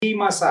Me,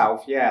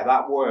 myself, yeah,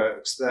 that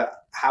works.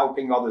 That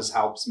helping others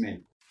helps me.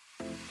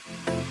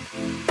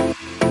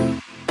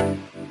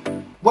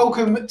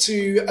 Welcome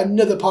to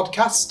another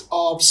podcast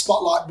of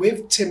Spotlight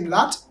with Tim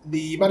Ladd,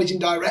 the Managing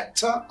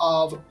Director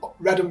of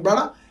Red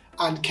Umbrella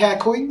and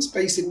Carecoins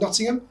based in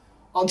Nottingham.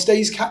 On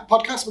today's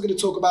podcast, we're going to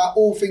talk about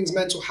all things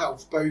mental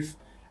health, both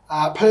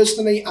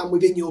personally and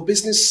within your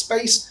business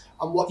space,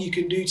 and what you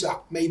can do to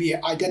maybe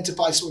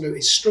identify someone who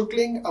is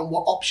struggling and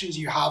what options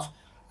you have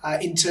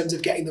in terms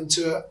of getting them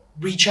to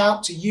reach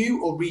out to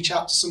you or reach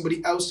out to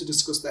somebody else to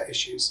discuss their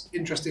issues.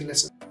 Interesting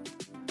listen.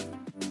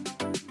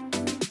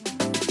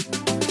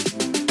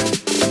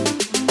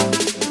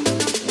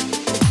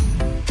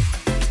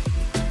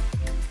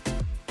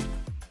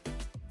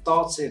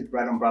 Started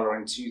Red Umbrella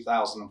in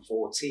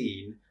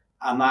 2014,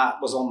 and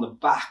that was on the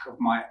back of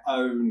my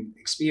own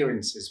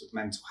experiences with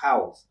mental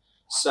health.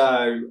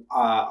 So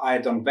I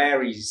had done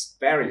various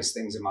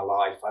things in my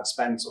life. I'd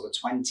spent sort of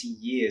 20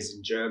 years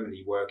in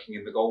Germany working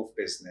in the golf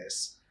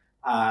business.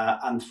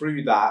 And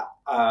through that,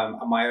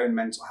 and my own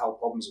mental health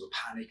problems with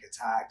panic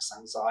attacks,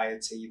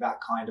 anxiety,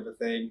 that kind of a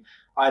thing,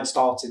 I had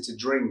started to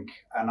drink,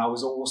 and I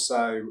was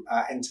also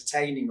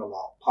entertaining a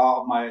lot.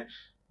 Part of my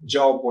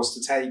job was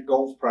to take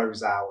golf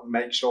pros out and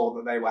make sure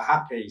that they were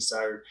happy.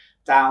 So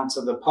down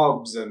to the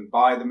pubs and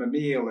buy them a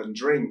meal and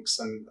drinks,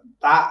 and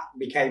that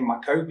became my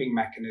coping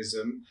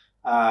mechanism.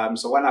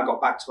 So when I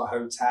got back to a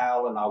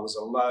hotel and I was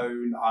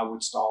alone, I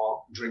would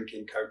start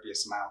drinking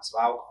copious amounts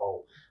of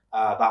alcohol.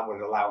 That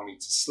would allow me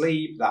to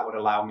sleep, that would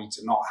allow me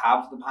to not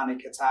have the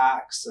panic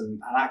attacks and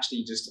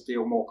actually just to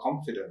feel more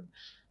confident.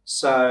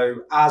 So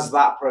as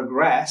that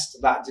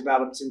progressed, that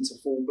developed into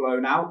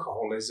full-blown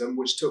alcoholism,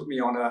 which took me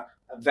on a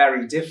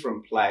very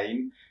different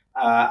plane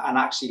and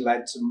actually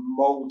led to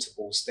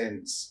multiple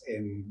stints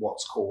in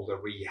what's called a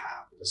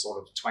rehab, the sort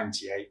of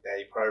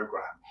 28-day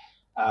program.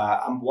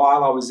 And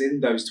while I was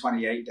in those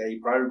 28-day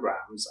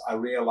programs, I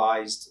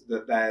realized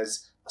that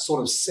there's a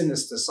sort of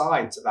sinister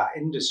side to that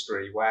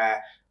industry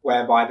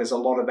whereby there's a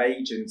lot of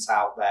agents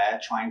out there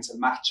trying to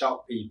match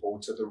up people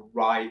to the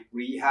right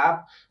rehab.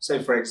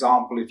 So for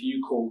example, if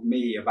you called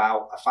me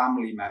about a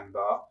family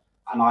member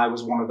and I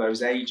was one of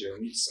those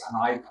agents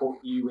and I put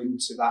you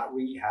into that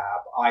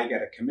rehab, I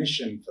get a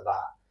commission for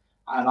that.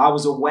 And I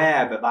was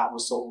aware that that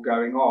was sort of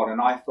going on,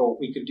 and I thought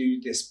we could do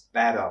this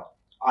better.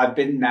 I've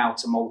been now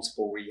to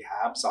multiple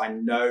rehabs. I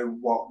know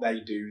what they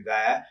do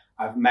there.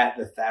 I've met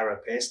the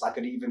therapist. I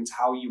could even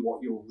tell you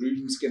what your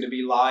room's going to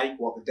be like,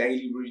 what the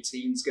daily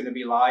routine's going to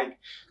be like.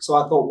 So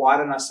I thought, why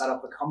don't I set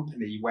up a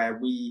company where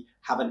we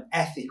have an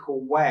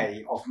ethical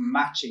way of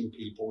matching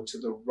people to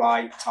the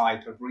right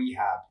type of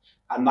rehab?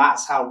 And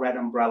that's how Red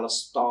Umbrella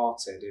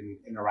started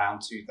in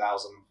around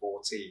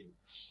 2014.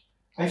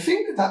 I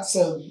think that's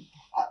the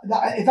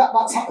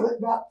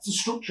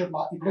structure of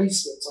like your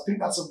placements.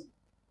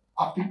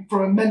 I think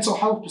from a mental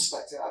health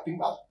perspective, I think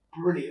that's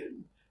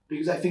brilliant,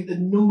 because I think the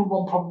number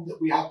one problem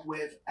that we have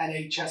with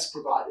NHS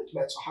provided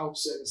mental health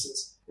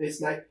services is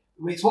like,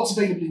 it's what's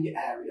available in your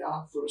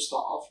area for a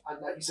start off,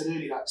 and like you said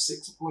earlier, like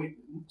 6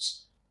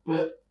 appointments.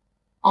 But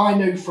I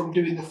know from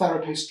doing the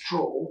therapist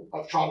trawl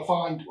of trying to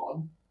find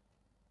one,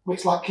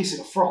 it's like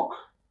kissing a frog.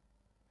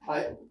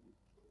 Like,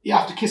 you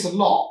have to kiss a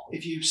lot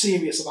if you're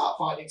serious about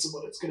finding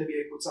someone that's going to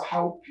be able to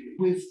help you.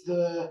 With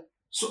the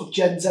sort of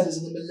Gen Zers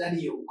and the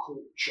millennial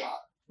culture,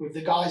 with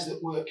the guys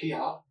that work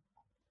here,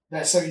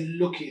 they're so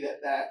lucky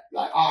that they're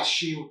like, I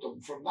shield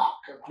them from that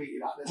completely.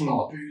 Like, there's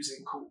not a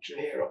boozing culture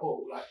here at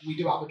all. Like, we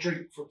do have a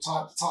drink from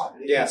time to time,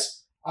 and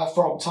it's a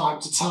from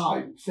time to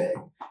time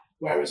thing.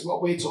 Whereas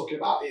what we're talking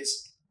about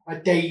is a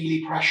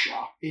daily pressure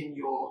in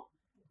your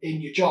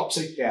job.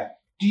 So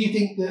do you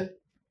think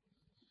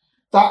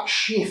that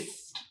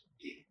shift,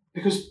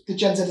 because the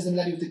Gen Zers and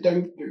millennials, they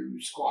don't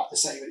booze quite the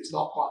same, and it's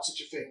not quite such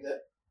a thing,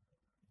 that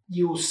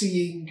you're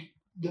seeing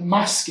the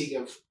masking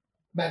of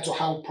mental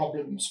health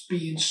problems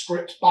being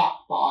stripped back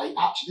by,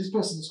 actually, this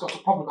person has got a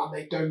problem and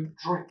they don't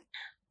drink.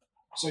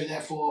 So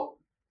therefore,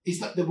 is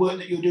that the work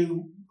that you're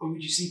doing, or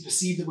would you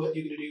perceive the work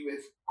you're going to do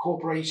with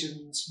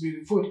corporations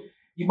moving forward?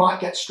 You might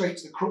get straight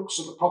to the crux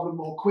of the problem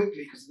more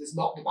quickly because there's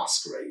not the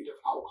masquerade of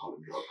alcohol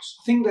and drugs.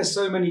 I think there's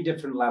so many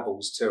different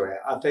levels to it.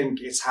 I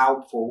think it's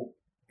helpful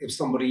if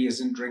somebody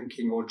isn't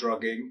drinking or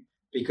drugging,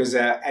 because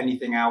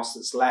anything else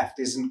that's left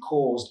isn't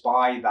caused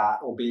by that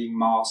or being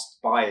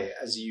masked by it.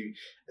 As you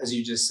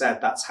just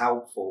said, that's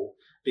helpful,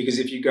 because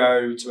if you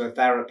go to a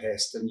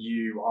therapist and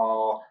you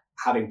are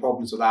having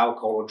problems with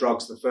alcohol or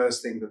drugs, the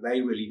first thing that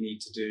they really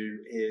need to do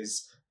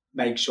is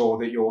make sure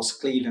that you're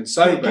clean and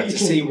sober to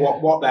see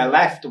what they're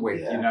left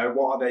with, you know,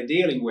 what are they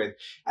dealing with.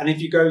 And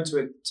if you go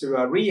to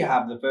a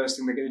rehab, the first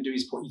thing they're going to do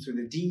is put you through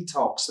the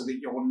detox so that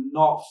you're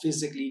not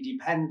physically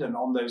dependent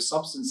on those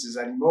substances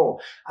anymore.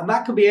 And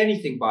that could be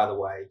anything, by the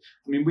way.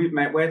 I mean,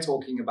 we're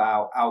talking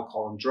about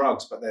alcohol and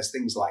drugs, but there's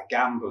things like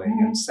gambling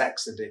and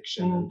sex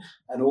addiction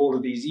and all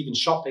of these, even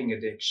shopping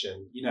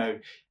addiction, you know,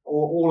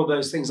 all of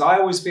those things. I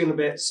always feel a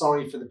bit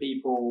sorry for the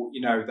people,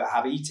 that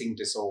have eating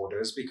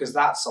disorders, because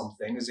that's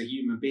something as a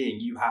human being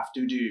you have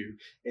to do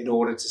in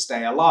order to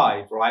stay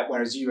alive, right?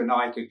 Whereas you and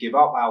I could give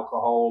up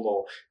alcohol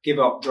or give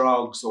up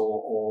drugs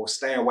or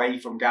stay away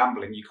from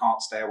gambling. You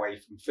can't stay away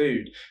from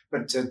food.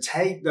 But to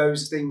take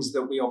those things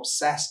that we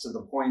obsess to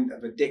the point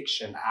of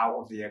addiction out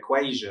of the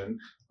equation,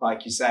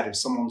 like you said, if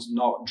someone's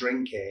not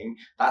drinking,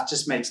 that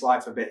just makes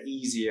life a bit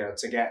easier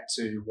to get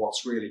to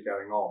what's really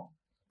going on.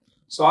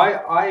 So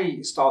I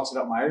started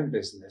up my own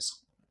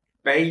business,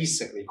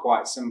 basically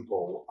quite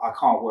simple. I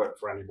can't work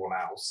for anyone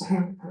else.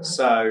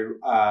 So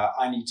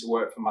I need to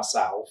work for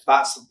myself.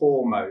 That's the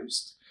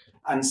foremost.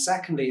 And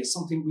secondly, it's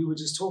something we were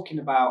just talking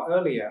about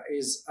earlier,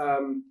 is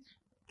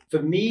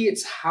for me,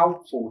 it's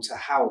helpful to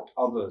help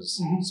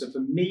others. Mm-hmm. So for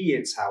me,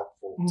 it's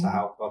helpful to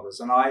help others.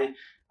 And I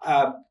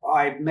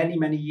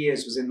many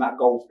years was in that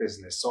golf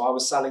business. So I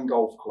was selling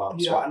golf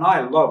clubs, right? And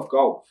I love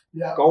golf.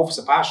 Yeah. Golf's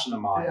a passion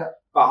of mine. Yeah.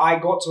 But I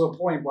got to a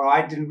point where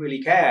I didn't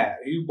really care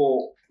who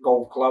bought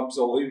golf clubs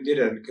or who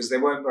didn't, because they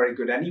weren't very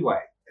good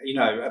anyway.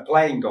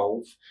 Playing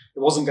golf, it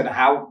wasn't going to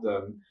help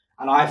them.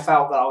 And I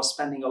felt that I was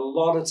spending a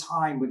lot of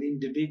time with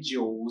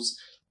individuals,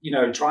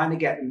 trying to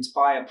get them to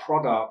buy a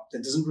product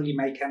that doesn't really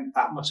make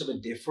that much of a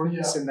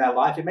difference in their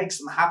life. It makes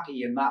them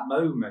happy in that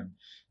moment.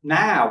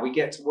 Now we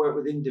get to work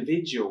with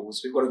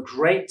individuals. We've got a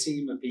great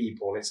team of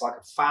people. It's like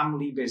a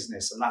family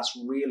business, and that's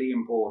really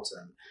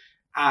important.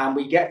 And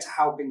we get to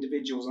help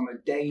individuals on a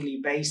daily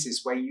basis,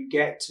 where you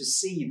get to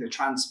see the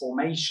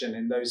transformation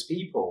in those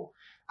people.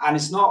 And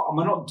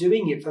we're not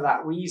doing it for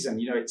that reason.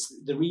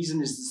 The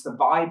reason is it's the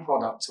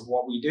byproduct of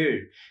what we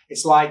do.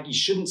 It's like you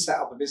shouldn't set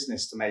up a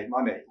business to make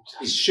money.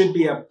 It should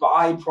be a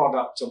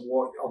byproduct of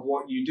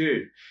what you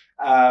do.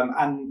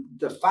 And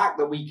the fact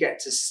that we get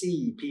to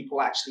see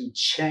people actually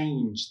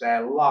change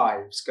their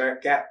lives,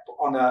 get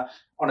on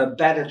a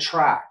better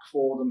track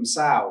for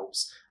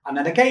themselves. And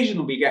then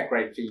occasionally we get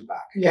great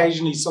feedback.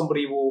 Occasionally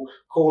somebody will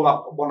call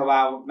up one of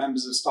our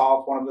members of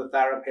staff, one of the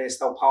therapists,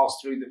 they'll pass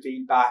through the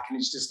feedback, and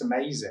it's just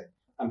amazing.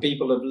 And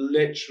people have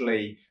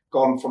literally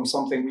gone from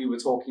something we were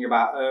talking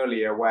about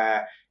earlier,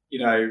 where,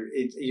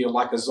 you're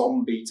like a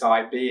zombie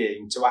type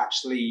being, to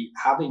actually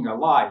having a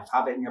life,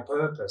 having a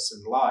purpose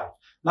in life.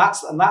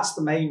 And that's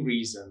the main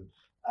reason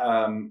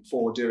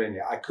for doing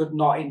it. I could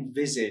not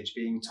envisage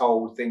being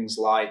told things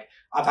like,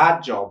 I've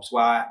had jobs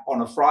where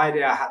on a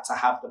Friday I had to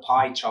have the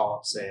pie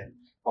charts in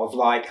of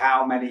like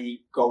how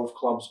many golf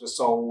clubs were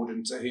sold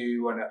and to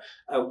who and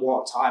at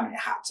what time. And it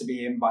had to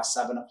be in by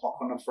 7 o'clock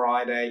on a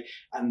Friday,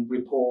 and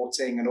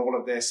reporting and all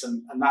of this.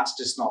 And that's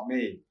just not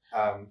me,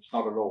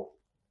 not at all.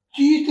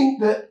 Do you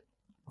think that,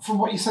 from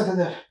what you said in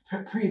the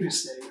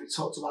previously, we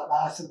talked about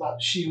that,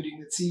 about shielding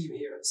the team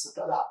here and stuff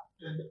like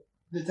that, and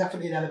there's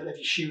definitely an element of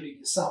you shielding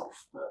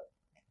yourself, but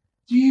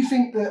do you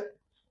think that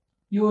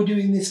you're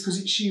doing this because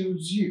it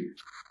shields you?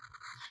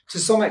 To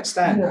some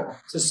extent. Yeah.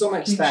 To some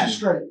extent.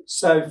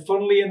 So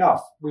funnily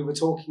enough, we were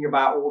talking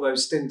about all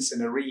those stints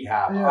in a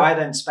rehab. Yeah. I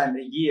then spent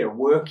a year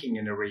working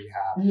in a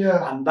rehab.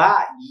 Yeah. And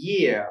that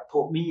year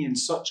put me in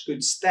such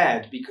good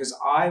stead, because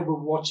I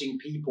was watching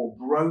people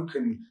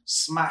broken,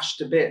 smashed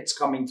to bits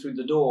coming through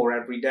the door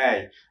every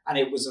day. And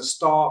it was a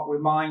stark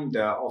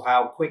reminder of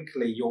how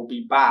quickly you'll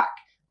be back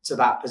to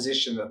that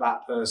position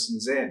that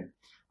person's in.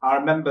 I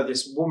remember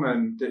this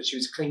woman that she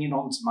was clinging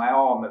onto my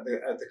arm at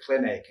the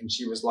clinic, and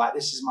she was like,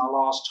 "This is my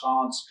last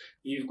chance.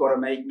 You've got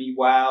to make me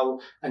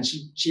well." And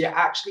she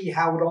actually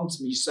held on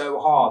to me so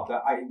hard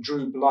that I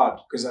drew blood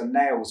because her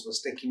nails were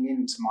sticking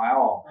into my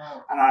arm.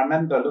 Oh. And I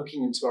remember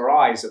looking into her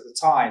eyes at the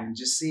time and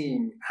just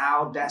seeing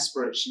how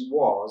desperate she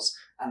was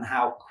and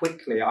how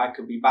quickly I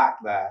could be back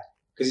there.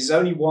 Because it's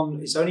only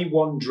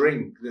one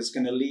drink that's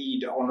going to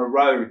lead on a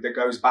road that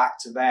goes back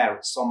to there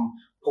at some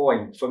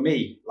point. For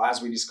me,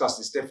 as we discussed,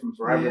 it's different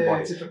for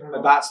everybody,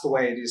 but that's the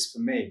way it is for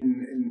me.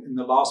 In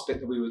the last bit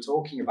that we were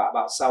talking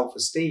about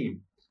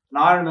self-esteem,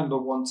 and I remember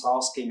once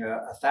asking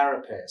a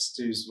therapist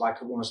who's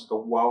like almost like a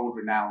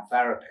world-renowned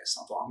therapist,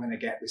 I thought, I'm going to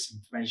get this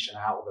information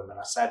out of them, and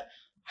I said,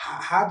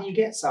 how do you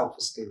get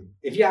self-esteem?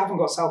 If you haven't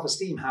got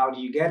self-esteem, how do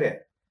you get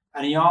it?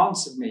 And he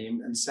answered me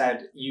and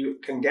said, you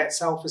can get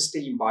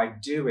self-esteem by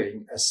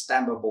doing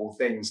esteemable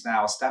things.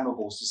 Now,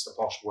 esteemable is just a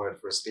posh word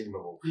for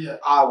esteemable. Yeah.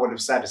 I would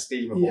have said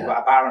esteemable, but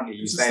apparently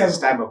you say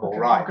esteemable,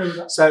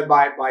 right? So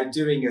by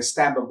doing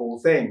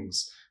esteemable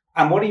things.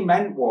 And what he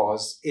meant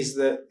is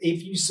that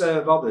if you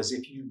serve others,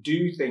 if you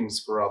do things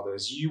for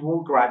others, you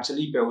will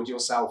gradually build your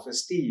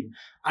self-esteem.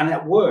 And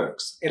it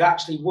works. It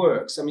actually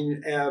works. I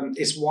mean,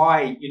 it's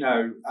why,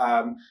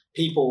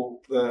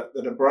 people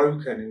that are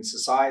broken in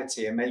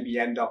society and maybe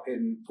end up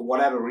for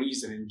whatever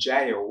reason, in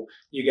jail,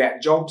 you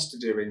get jobs to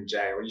do in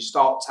jail. You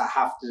start to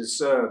have to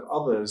serve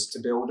others to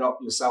build up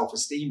your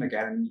self-esteem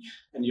again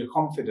and your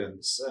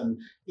confidence. And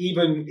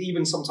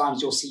even sometimes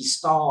you'll see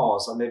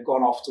stars and they've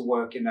gone off to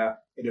work in a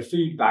in a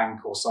food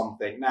bank or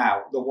something.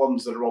 Now, the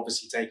ones that are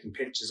obviously taking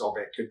pictures of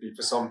it could be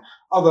for some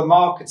other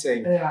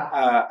marketing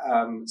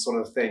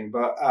sort of thing.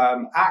 But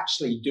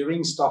actually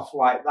doing stuff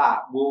like that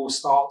will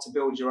start to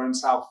build your own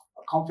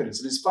self-confidence.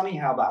 And it's funny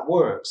how that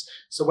works.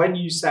 So when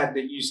you said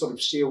that you sort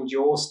of shield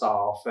your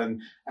staff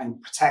and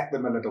protect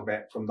them a little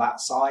bit from that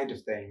side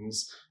of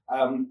things,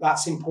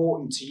 that's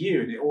important to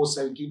you. And it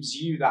also gives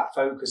you that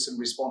focus and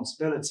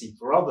responsibility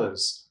for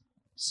others.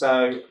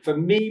 So for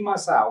me,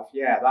 myself,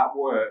 yeah, that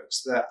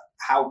works, that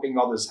helping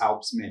others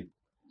helps me.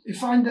 You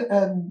find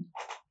that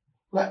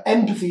like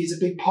empathy is a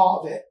big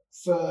part of it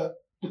for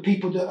the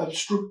people that are,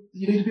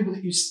 the people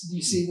that you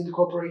see in the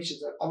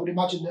corporations. I would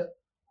imagine that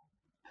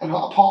a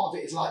part of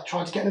it is like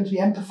trying to get them to be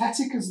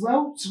empathetic as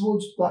well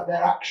towards like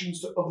their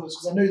actions to others.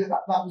 Because I know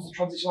that was the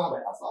transition I made.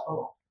 I was like,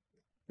 oh,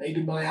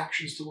 maybe my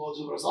actions towards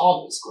others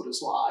aren't as good as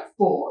what I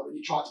thought. And then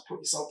you try to put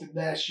yourself in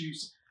their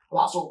shoes.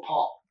 Well, that's all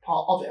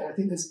part of it. And I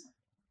think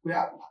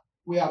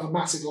we have a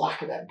massive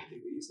lack of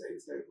empathy these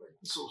days, don't we?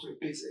 It's also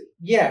busy.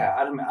 Yeah,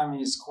 I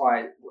mean, it's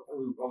quite,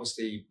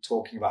 obviously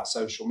talking about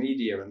social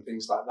media and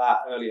things like that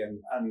earlier,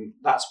 and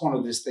that's one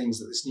of those things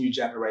that this new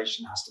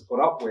generation has to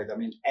put up with. I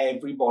mean,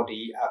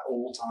 everybody at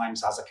all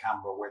times has a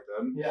camera with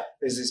them. Yeah.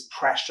 There's this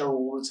pressure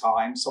all the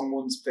time.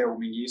 Someone's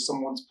filming you,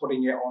 someone's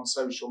putting it on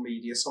social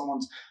media,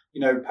 someone's,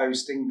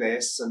 posting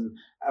this. And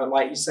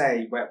like you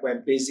say,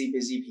 we're busy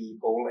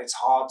people. It's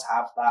hard to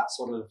have that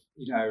sort of,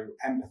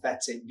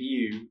 empathetic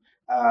view.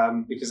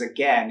 Because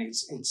again,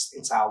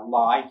 it's our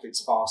life.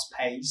 It's fast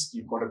paced.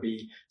 You've got to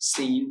be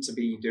seen to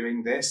be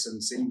doing this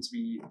and seen to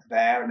be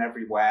there and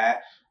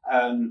everywhere.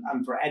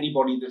 And for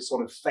anybody that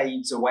sort of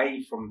fades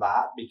away from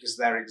that because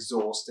they're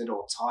exhausted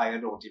or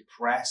tired or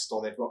depressed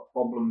or they've got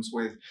problems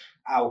with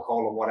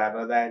alcohol or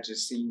whatever, they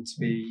just seem to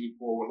be,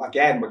 well,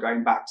 again, we're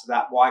going back to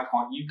that. Why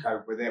can't you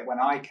cope with it when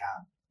I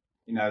can?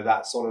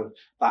 That sort of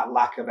that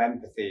lack of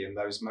empathy in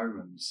those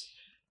moments.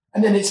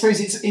 And then I suppose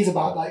it is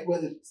about like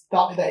whether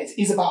it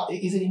is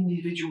an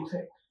individual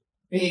thing.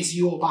 It is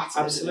your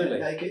battle. Absolutely.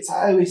 Like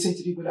I always say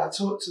to people that I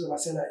talk to them, I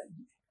say that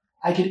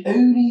I can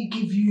only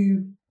give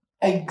you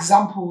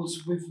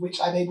examples with which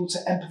I'm able to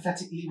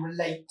empathetically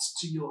relate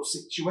to your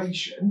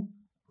situation,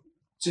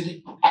 so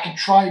that I can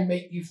try and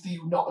make you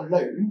feel not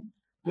alone.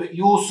 But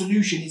your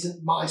solution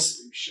isn't my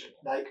solution.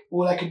 Like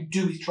all I can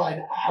do is try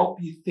and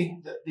help you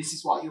think that this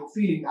is why you're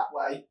feeling that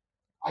way.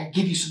 I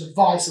give you some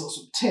advice or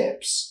some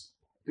tips.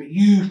 But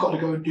you've got to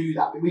go and do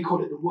that. But we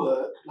call it the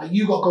work. Like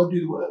you've got to go and do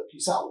the work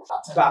yourself.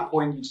 That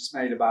point you just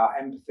made about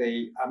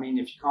empathy. I mean,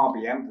 if you can't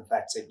be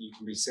empathetic, you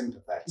can be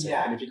sympathetic.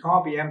 Yeah. And if you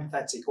can't be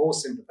empathetic or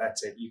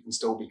sympathetic, you can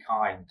still be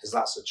kind because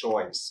that's a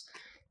choice.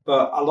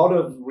 But a lot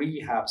of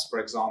rehabs, for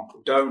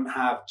example, don't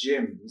have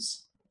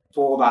gyms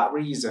for that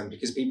reason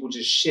because people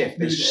just shift.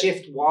 They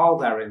shift while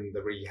they're in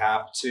the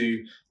rehab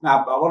to,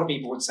 now a lot of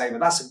people would say, well,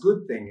 that's a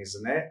good thing,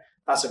 isn't it?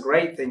 That's a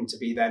great thing to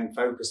be then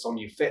focused on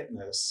your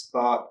fitness.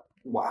 But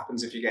what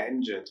happens if you get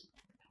injured?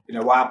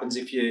 What happens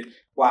if you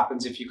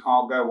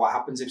can't go? What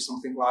happens if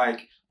something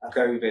like a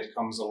COVID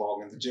comes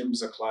along and the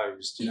gyms are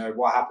closed?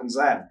 What happens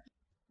then?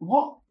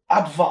 What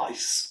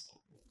advice,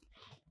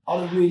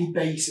 on a really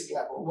basic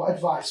level, what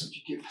advice would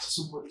you give to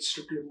somebody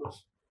struggling with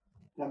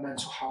their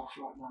mental health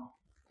right now?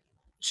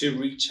 To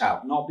reach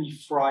out, not be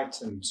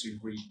frightened to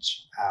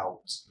reach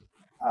out,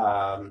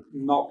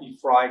 not be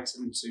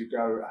frightened to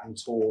go and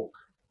talk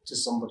to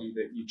somebody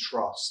that you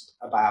trust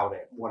about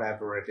it,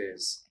 whatever it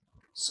is.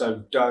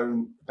 So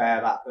don't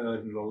bear that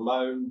burden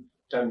alone.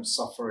 Don't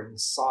suffer in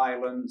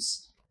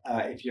silence.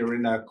 If you're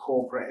in a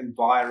corporate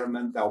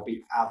environment, there'll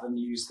be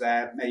avenues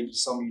there, maybe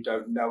some you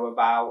don't know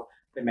about.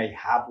 They may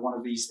have one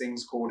of these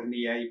things called an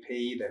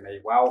EAP. They may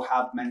well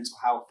have mental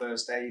health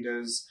first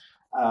aiders.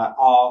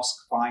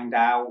 Ask, find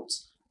out,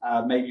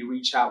 maybe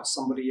reach out to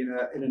somebody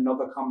in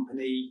another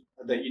company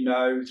that you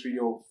know through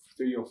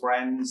your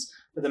friends.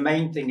 But the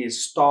main thing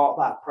is start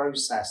that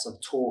process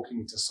of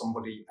talking to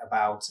somebody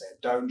about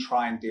it. Don't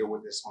try and deal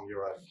with this on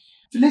your own.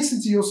 If you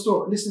listen to your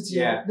story,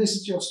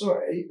 your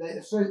story,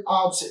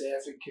 I'm sitting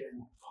there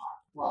thinking,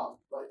 wow,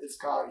 like this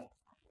guy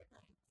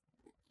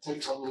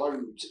takes on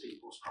loads of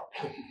people's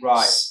problems.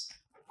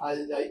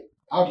 Right.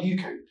 How do you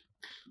cope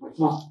with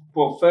that?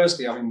 Well,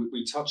 firstly, I mean,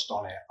 we touched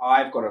on it.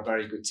 I've got a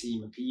very good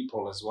team of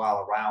people as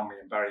well around me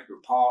and very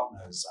good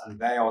partners, and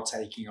they are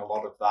taking a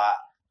lot of that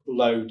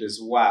load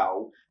as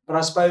well. But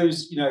I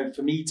suppose,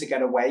 for me to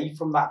get away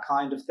from that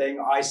kind of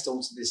thing, I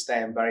still to this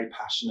day am very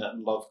passionate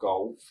and love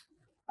golf.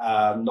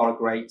 Not a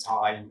great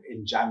time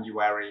in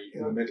January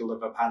in the middle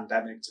of a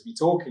pandemic to be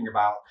talking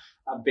about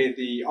a bit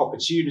the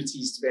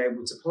opportunities to be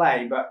able to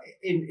play, but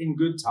in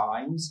good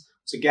times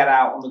to get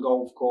out on the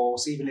golf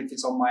course, even if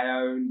it's on my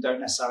own, don't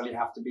necessarily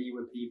have to be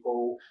with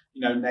people,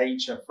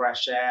 nature,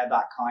 fresh air,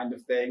 that kind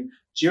of thing.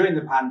 During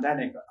the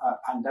pandemic,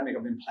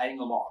 I've been playing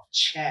a lot of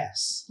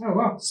chess. Oh,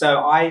 wow. So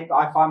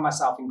I find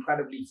myself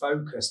incredibly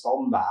focused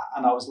on that.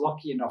 And I was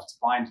lucky enough to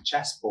find a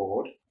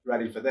chessboard,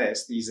 ready for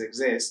this, these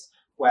exist,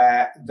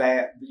 where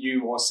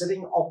you are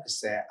sitting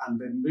opposite and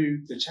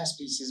the chess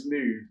pieces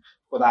move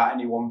without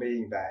anyone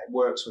being there. It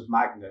works with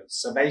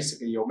magnets. So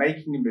basically you're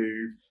making a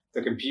move,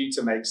 the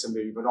computer makes a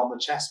move, and on the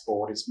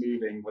chessboard it's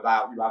moving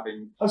without you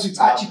having... Oh, so it's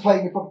actually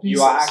playing with proper pieces.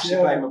 You are actually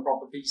playing with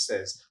proper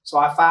pieces. So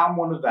I found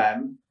one of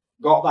them,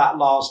 got that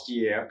last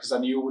year because I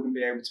knew I wouldn't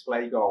be able to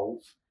play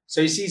golf.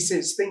 So you see,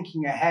 it's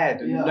thinking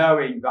ahead and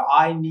knowing that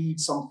I need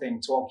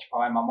something to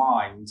occupy my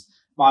mind.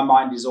 My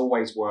mind is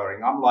always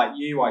worrying. I'm like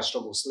you, I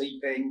struggle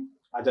sleeping.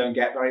 I don't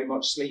get very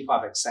much sleep.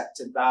 I've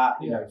accepted that,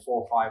 4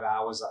 or 5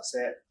 hours, that's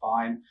it,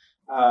 fine.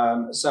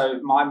 So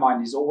my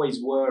mind is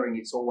always worrying,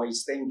 it's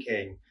always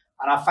thinking.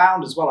 And I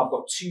found as well, I've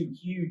got 2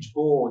 huge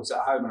boards at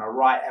home and I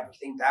write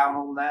everything down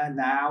on there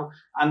now.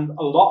 And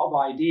a lot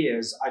of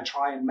ideas, I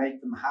try and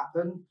make them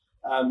happen.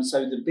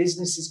 So the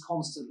business is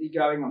constantly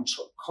going. I'm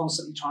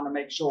constantly trying to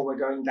make sure we're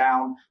going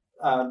down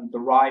the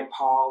right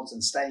paths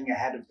and staying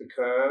ahead of the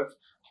curve.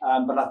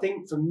 But I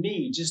think for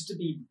me, just to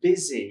be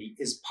busy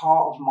is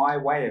part of my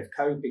way of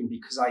coping,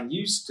 because I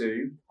used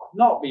to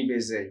not be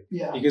busy.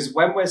 Yeah. Because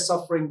when we're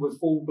suffering with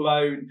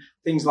full-blown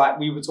things like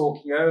we were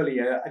talking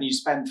earlier, and you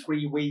spend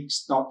 3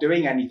 weeks not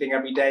doing anything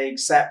every day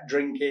except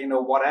drinking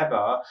or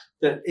whatever,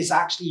 that it's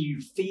actually,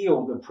 you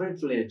feel the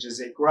privilege as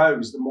it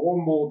grows. The more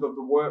and more that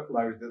the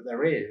workload that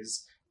there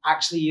is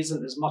actually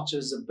isn't as much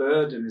as a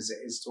burden as it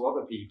is to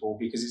other people,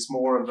 because it's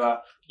more of a,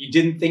 you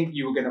didn't think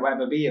you were going to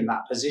ever be in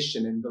that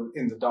position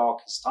in the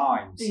darkest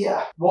times.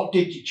 Yeah. What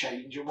did you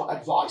change, and what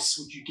advice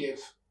would you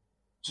give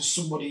to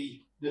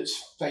somebody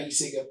that's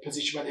facing a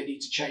position where they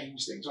need to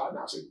change things right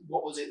now? So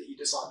what was it that you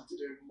decided to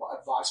do, and what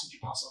advice would you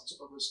pass on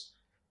to others?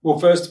 Well,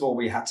 first of all,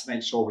 we had to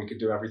make sure we could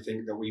do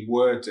everything that we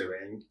were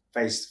doing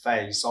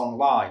face-to-face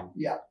online.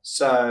 Yeah.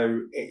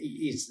 So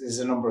there's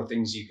a number of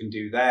things you can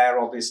do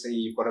there. Obviously,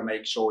 you've got to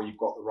make sure you've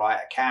got the right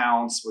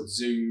accounts with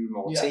Zoom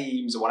or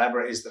Teams or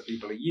whatever it is that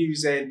people are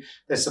using.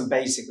 There's some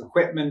basic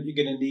equipment you're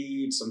going to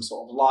need, some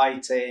sort of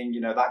lighting,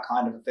 that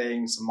kind of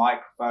thing, some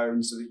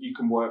microphones so that you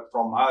can work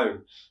from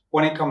home.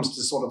 When it comes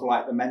to sort of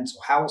like the mental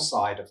health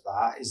side of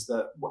that, is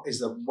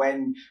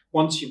that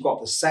once you've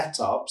got the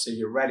setup, so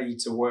you're ready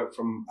to work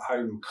from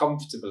home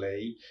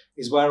comfortably,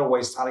 is we're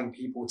always telling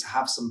people to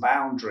have some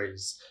boundaries.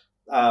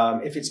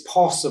 If it's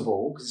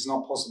possible, because it's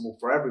not possible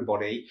for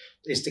everybody,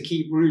 is to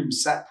keep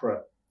rooms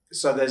separate.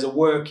 So there's a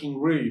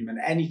working room, and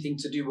anything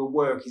to do with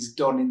work is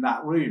done in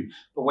that room.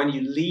 But when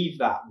you leave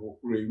that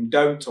room,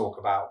 don't talk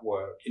about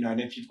work.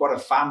 And if you've got a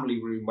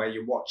family room where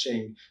you're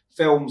watching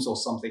films or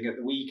something at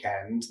the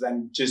weekend,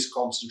 then just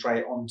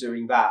concentrate on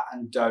doing that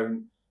and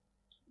don't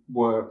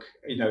work,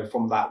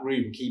 from that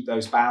room. Keep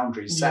those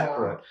boundaries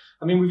separate.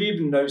 Yeah. I mean, we've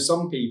even known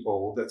some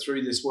people that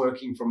through this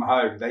working from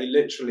home, they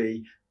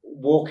literally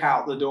walk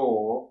out the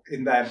door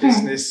in their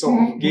business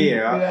sort of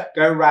gear,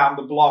 go around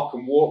the block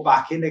and walk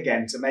back in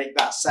again to make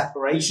that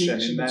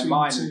separation in their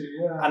mind.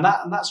 And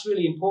that's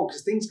really important,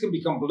 because things can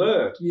become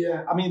blurred.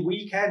 Yeah. I mean,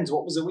 weekends,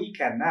 what was a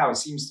weekend now? It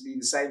seems to be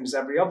the same as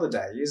every other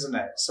day, isn't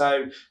it?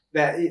 So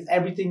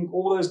everything,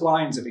 all those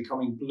lines are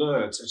becoming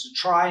blurred. So to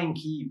try and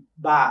keep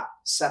that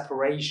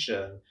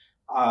separation,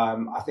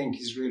 I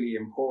think is really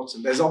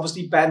important. There's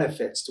obviously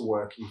benefits to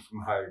working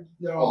from home,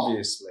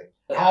 obviously.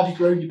 How have you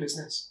grown your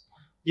business?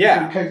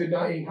 Yeah.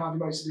 COVID-19, how have you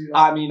managed to do that?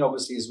 I mean,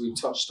 obviously, as we've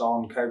touched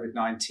on,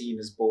 COVID-19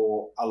 has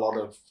brought a lot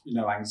of,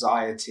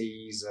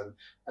 anxieties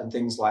and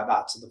things like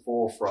that to the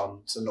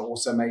forefront, and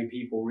also made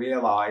people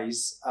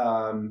realise,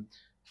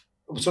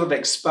 sort of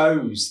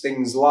expose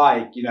things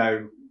like,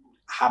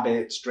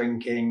 habits,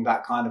 drinking,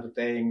 that kind of a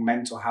thing.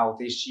 Mental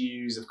health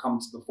issues have come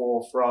to the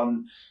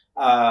forefront.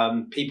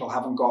 People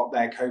haven't got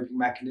their coping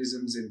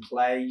mechanisms in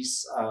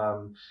place.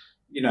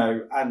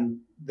 And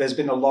there's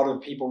been a lot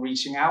of people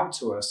reaching out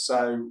to us.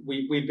 So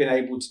we've been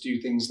able to do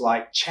things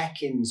like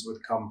check-ins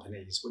with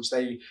companies, which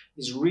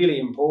is really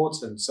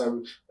important.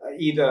 So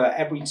either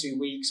every 2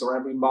 weeks or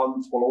every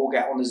month, we'll all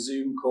get on a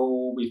Zoom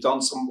call. We've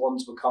done some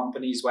ones with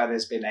companies where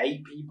there's been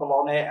 8 people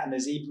on it, and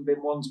there's even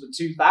been ones with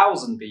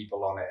 2,000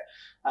 people on it.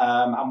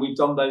 And we've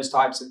done those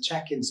types of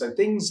check-ins. So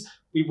things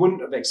we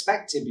wouldn't have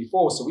expected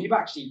before. So we've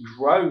actually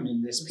grown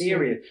in this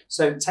period.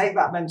 So take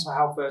that mental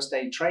health first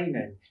aid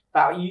training.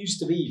 That used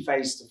to be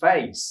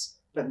face-to-face,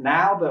 but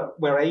now that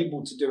we're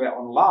able to do it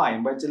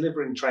online, we're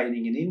delivering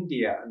training in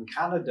India and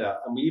Canada,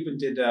 and we even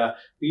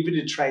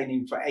did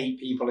training for 8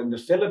 people in the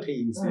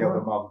Philippines the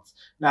other month.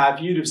 Now, if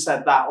you'd have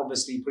said that,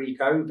 obviously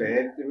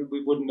pre-COVID,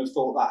 we wouldn't have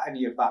thought that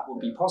any of that would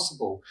be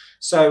possible.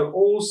 So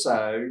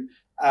also,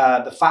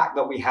 the fact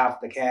that we have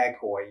the Care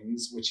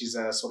Coins, which is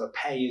a sort of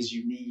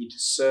pay-as-you-need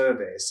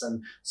service,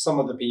 and some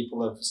of the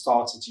people have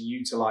started to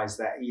utilise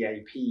their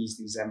EAPs,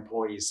 these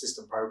employee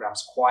assistance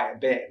programs, quite a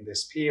bit in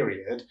this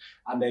period,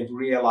 and they've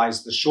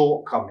realised the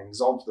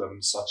shortcomings of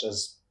them, such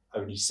as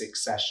only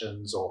 6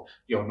 sessions, or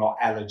you're not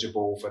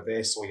eligible for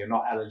this, or you're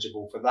not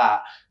eligible for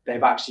that.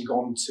 They've actually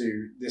gone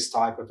to this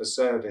type of a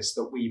service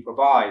that we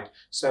provide.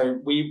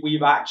 So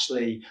we've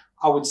actually,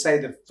 I would say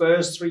the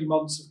first 3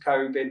 months of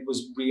COVID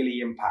was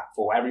really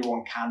impactful.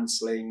 Everyone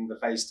cancelling the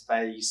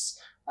face-to-face,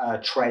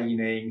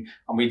 training,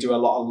 and we do a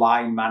lot of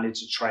line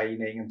manager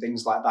training and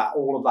things like that.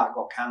 All of that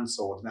got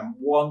cancelled. And then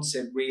once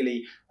it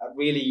really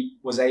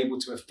was able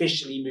to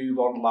officially move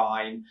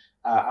online,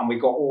 and we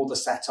got all the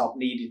setup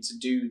needed to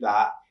do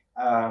that,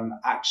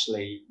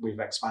 actually we've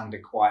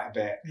expanded quite a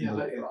bit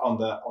on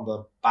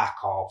the back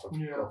half of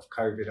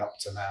COVID up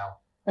to now.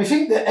 I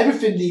think that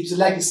everything leaves a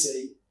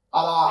legacy,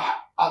 and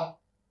I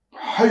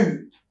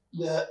hope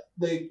that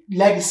the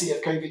legacy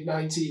of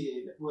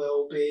COVID-19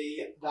 will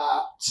be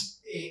that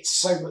it's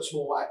so much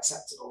more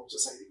acceptable to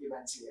say that you're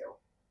mentally ill.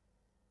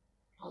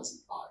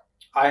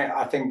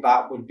 I think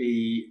that would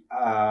be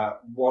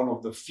one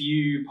of the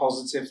few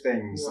positive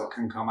things that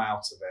can come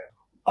out of it.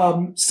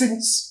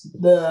 Since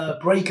the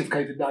break of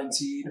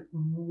COVID-19,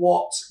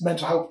 what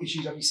mental health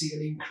issues have you seen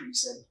an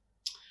increase in?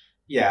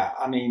 Yeah,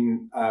 I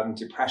mean,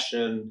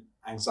 depression,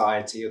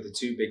 anxiety are the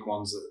two big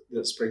ones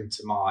that spring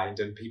to mind,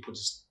 and people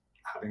just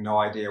having no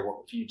idea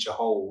what the future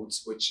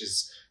holds, which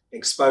is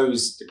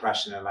exposed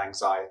depression and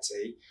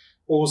anxiety.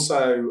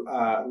 Also,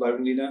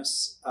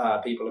 loneliness.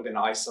 People have been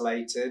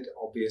isolated,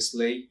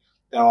 obviously.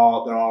 There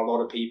are a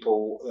lot of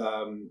people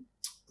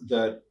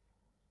that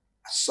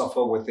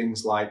suffer with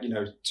things like,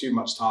 too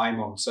much time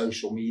on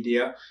social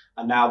media.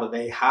 And now that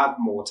they have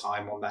more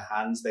time on their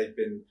hands, they've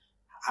been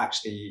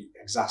actually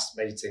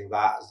exacerbating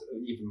that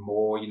even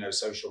more,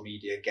 social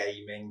media,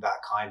 gaming,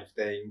 that kind of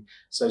thing.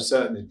 So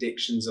certain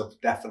addictions have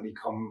definitely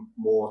come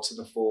more to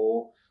the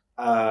fore.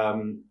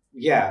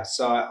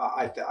 So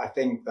I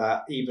think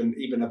that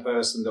even a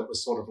person that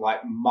was sort of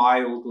like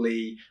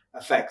mildly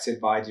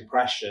affected by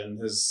depression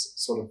has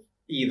sort of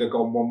either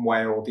gone one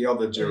way or the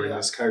other during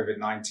this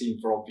COVID-19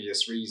 for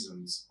obvious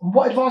reasons. And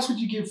what advice would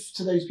you give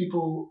to those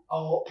people,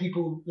 or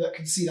people that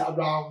can see that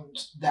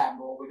around them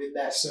or within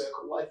their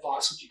circle? What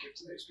advice would you give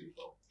to those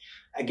people?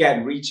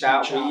 Again, reach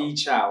out.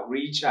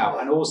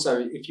 And also,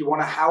 if you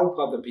want to help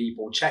other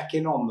people, check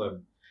in on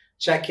them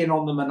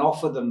and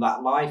offer them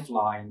that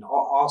lifeline.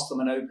 Ask them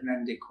an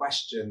open-ended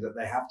question that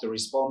they have to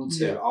respond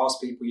to.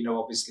 Ask people,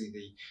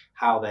 obviously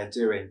how they're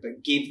doing,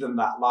 but give them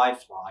that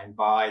lifeline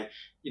by,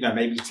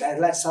 maybe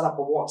let's set up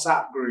a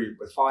WhatsApp group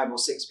with 5 or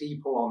 6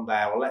 people on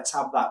there, or let's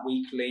have that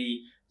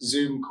weekly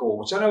Zoom call,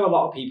 which I know a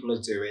lot of people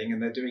are doing, and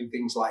they're doing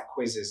things like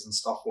quizzes and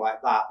stuff like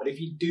that. But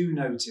if you do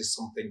notice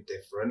something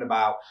different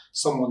about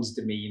someone's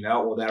demeanour,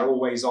 or they're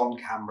always on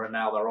camera,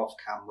 now they're off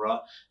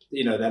camera,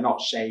 they're not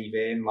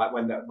shaving, like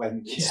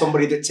when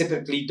somebody that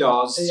typically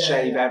does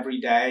shave every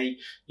day,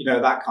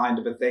 that kind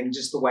of a thing,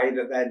 just the way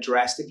that they're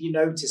dressed. If you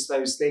notice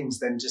those things,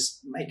 then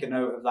just make a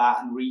note of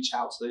that and reach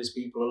out to those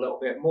people a little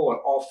bit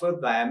more. Offer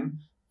them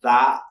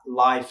that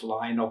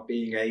lifeline of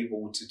being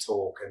able to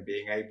talk and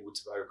being able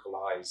to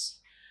vocalise.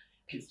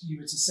 If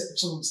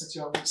someone said to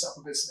you, I want to set up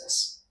a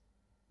business,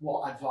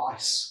 what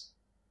advice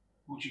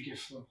would you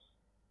give them?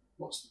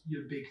 What's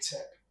your big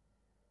tip?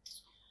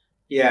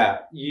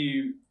 Yeah,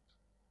 you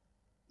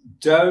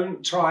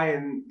don't try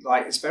and,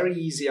 it's very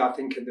easy, I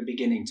think, at the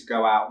beginning to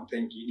go out and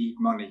think you need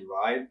money,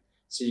 right?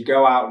 So you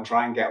go out and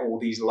try and get all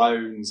these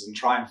loans and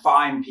try and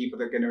find people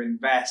that are going to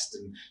invest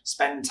and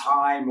spend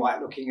time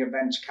looking at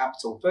venture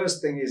capital.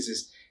 First thing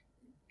is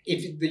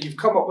if you've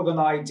come up with an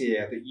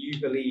idea that you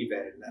believe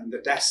in and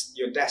that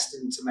you're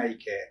destined to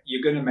make it,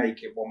 you're going to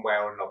make it one way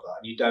or another,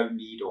 and you don't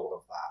need all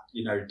of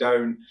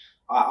that.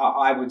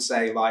 I would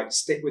say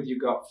stick with your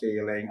gut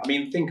feeling. I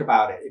mean, think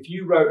about it. If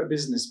you wrote a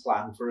business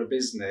plan for a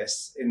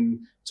business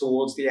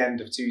towards the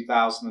end of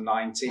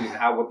 2019,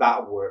 how would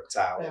that have worked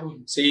out?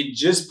 So you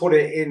just put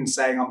it in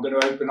saying, I'm going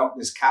to open up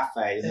this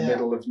cafe in the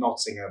middle of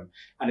Nottingham,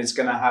 and it's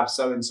going to have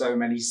so and so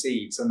many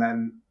seats. And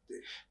then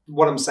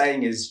what I'm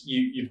saying is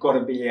you've got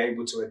to be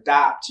able to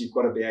adapt. You've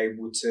got to be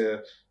able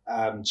to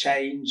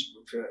change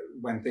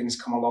when things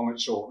come along at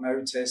short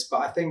notice.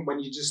 But I think when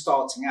you're just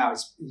starting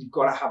out, you've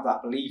got to have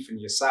that belief in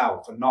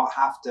yourself and not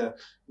have to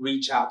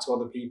reach out to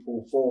other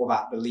people for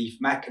that belief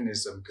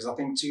mechanism. Because I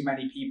think too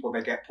many people,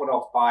 they get put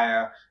off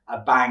by a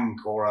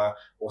bank or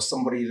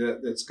somebody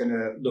that's going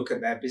to look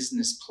at their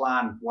business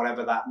plan,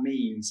 whatever that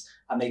means,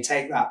 and they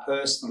take that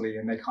personally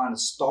and they kind of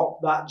stop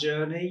that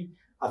journey.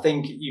 I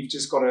think you've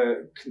just got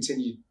to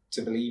continue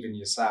to believe in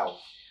yourself.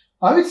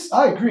 I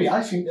agree.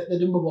 I think that the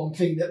number one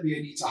thing that we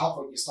need to have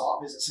when you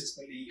start a business is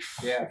belief.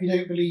 Yeah. If you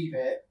don't believe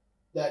it,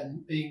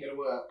 then it ain't going to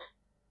work,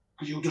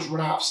 because you'll just run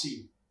out of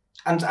steam.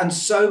 And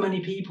so many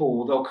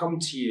people, they'll come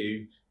to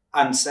you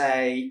and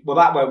say, well,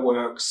 that won't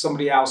work.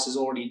 Somebody else is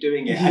already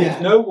doing it. Yeah. And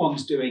if no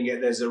one's doing it,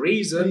 there's a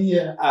reason.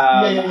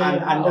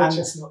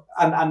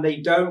 And they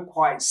don't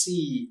quite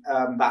see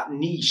that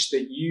niche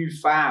that you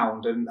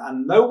found. And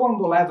no one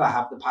will ever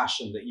have the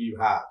passion that you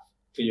have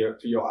for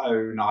your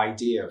own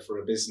idea for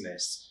a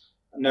business.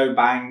 No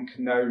bank,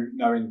 no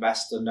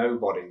investor,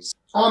 nobody's.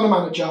 I'm a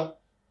manager,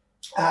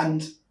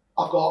 and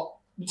I've got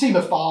a team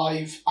of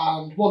 5,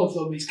 and one of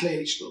them is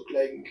clearly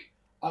struggling.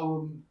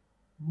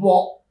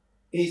 What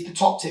is the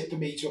top tip for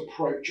me to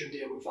approach and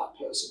deal with that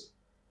person?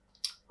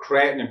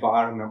 Create an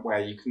environment where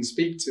you can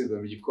speak to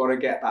them. You've got to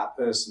get that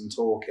person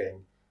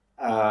talking.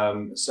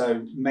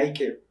 So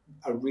make it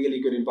a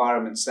really good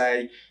environment.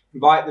 Say,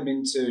 invite them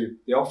into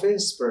the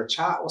office for a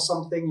chat or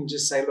something and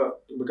just say,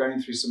 look, we're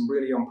going through some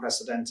really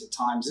unprecedented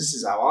times. This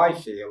is how I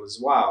feel as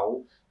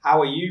well.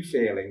 How are you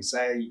feeling?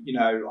 Say,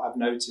 I've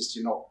noticed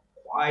you're not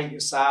quite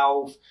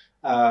yourself.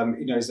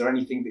 Is there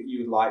anything that you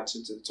would like to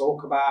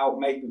talk about?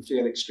 Make them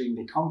feel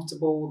extremely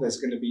comfortable. There's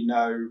going to be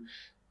no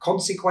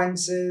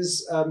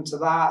consequences to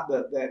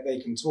that they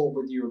can talk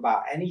with you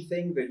about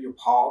anything, that you're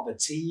part of a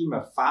team,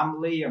 a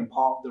family, and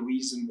part of the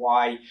reason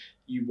why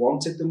you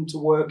wanted them to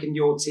work in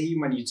your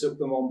team when you took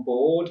them on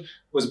board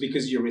was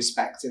because you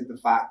respected the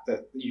fact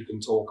that you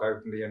can talk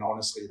openly and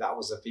honestly. That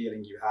was a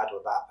feeling you had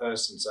with that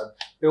person. So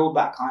build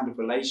that kind of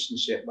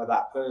relationship where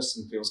that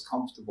person feels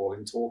comfortable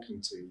in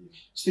talking to you.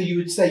 So you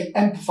would say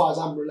empathise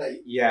and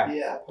relate.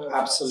 Yeah, perfect.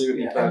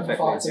 Absolutely, perfectly.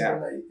 Empathise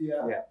and relate.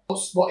 Yeah.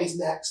 What is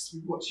next?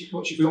 What's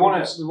your we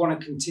want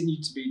to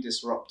continue to be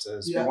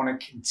disruptors. We want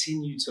to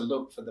continue to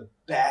look for the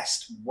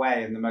best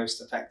way and the most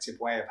effective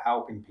way of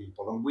helping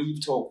people. And we've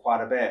talked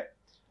quite a bit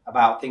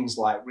about things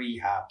like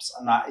rehabs,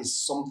 and that is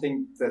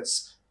something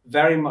that's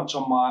very much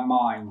on my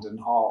mind and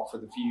heart for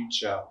the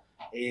future.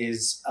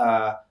 Is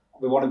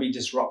we want to be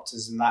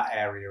disruptors in that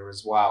area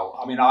as well.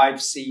 I mean,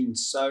 I've seen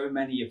so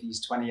many of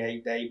these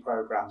 28-day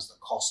programs that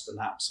cost an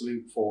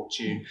absolute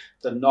fortune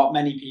that not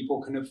many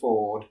people can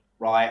afford.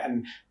 Right,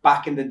 and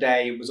back in the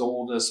day, it was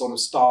all the sort of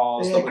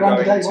stars that were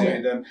going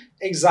to them.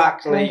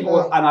 Exactly,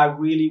 and I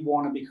really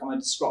want to become a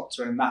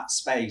disruptor in that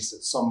space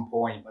at some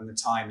point when the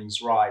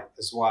timing's right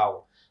as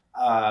well.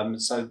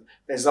 So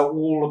there's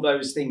all of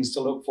those things to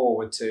look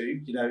forward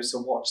to,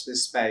 so watch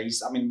this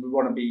space. I mean, we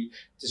want to be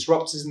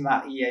disruptors in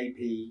that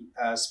EAP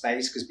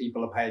space because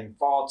people are paying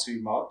far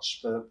too much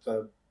for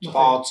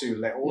far too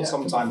little.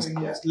 Sometimes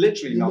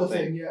literally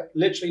nothing,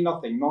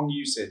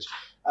 non-usage.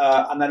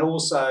 And then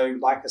also,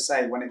 like I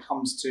say, when it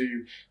comes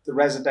to the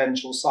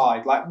residential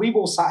side, like we've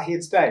all sat here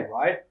today,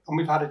 right? And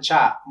we've had a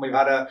chat,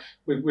 and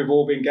we've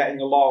all been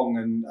getting along,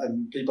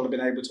 and people have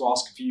been able to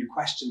ask a few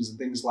questions and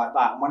things like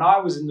that. And when I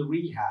was in the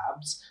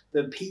rehabs,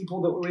 the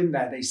people that were in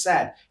there, they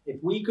said,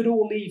 if we could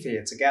all leave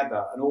here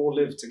together and all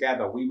live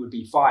together, we would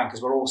be fine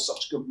because we're all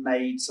such good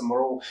mates and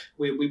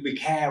we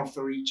care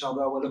for each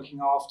other, we're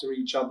looking after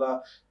each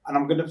other. And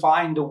I'm going to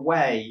find a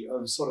way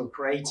of sort of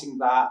creating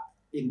that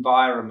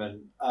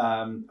environment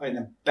in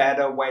a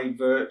better way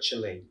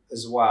virtually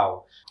as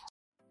well.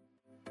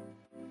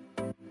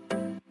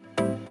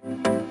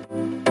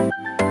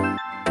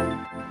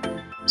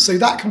 So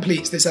that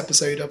completes this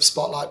episode of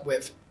Spotlight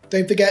With.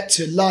 Don't forget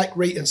to like,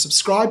 rate and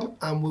subscribe,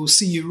 and we'll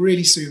see you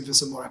really soon for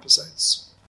some more episodes.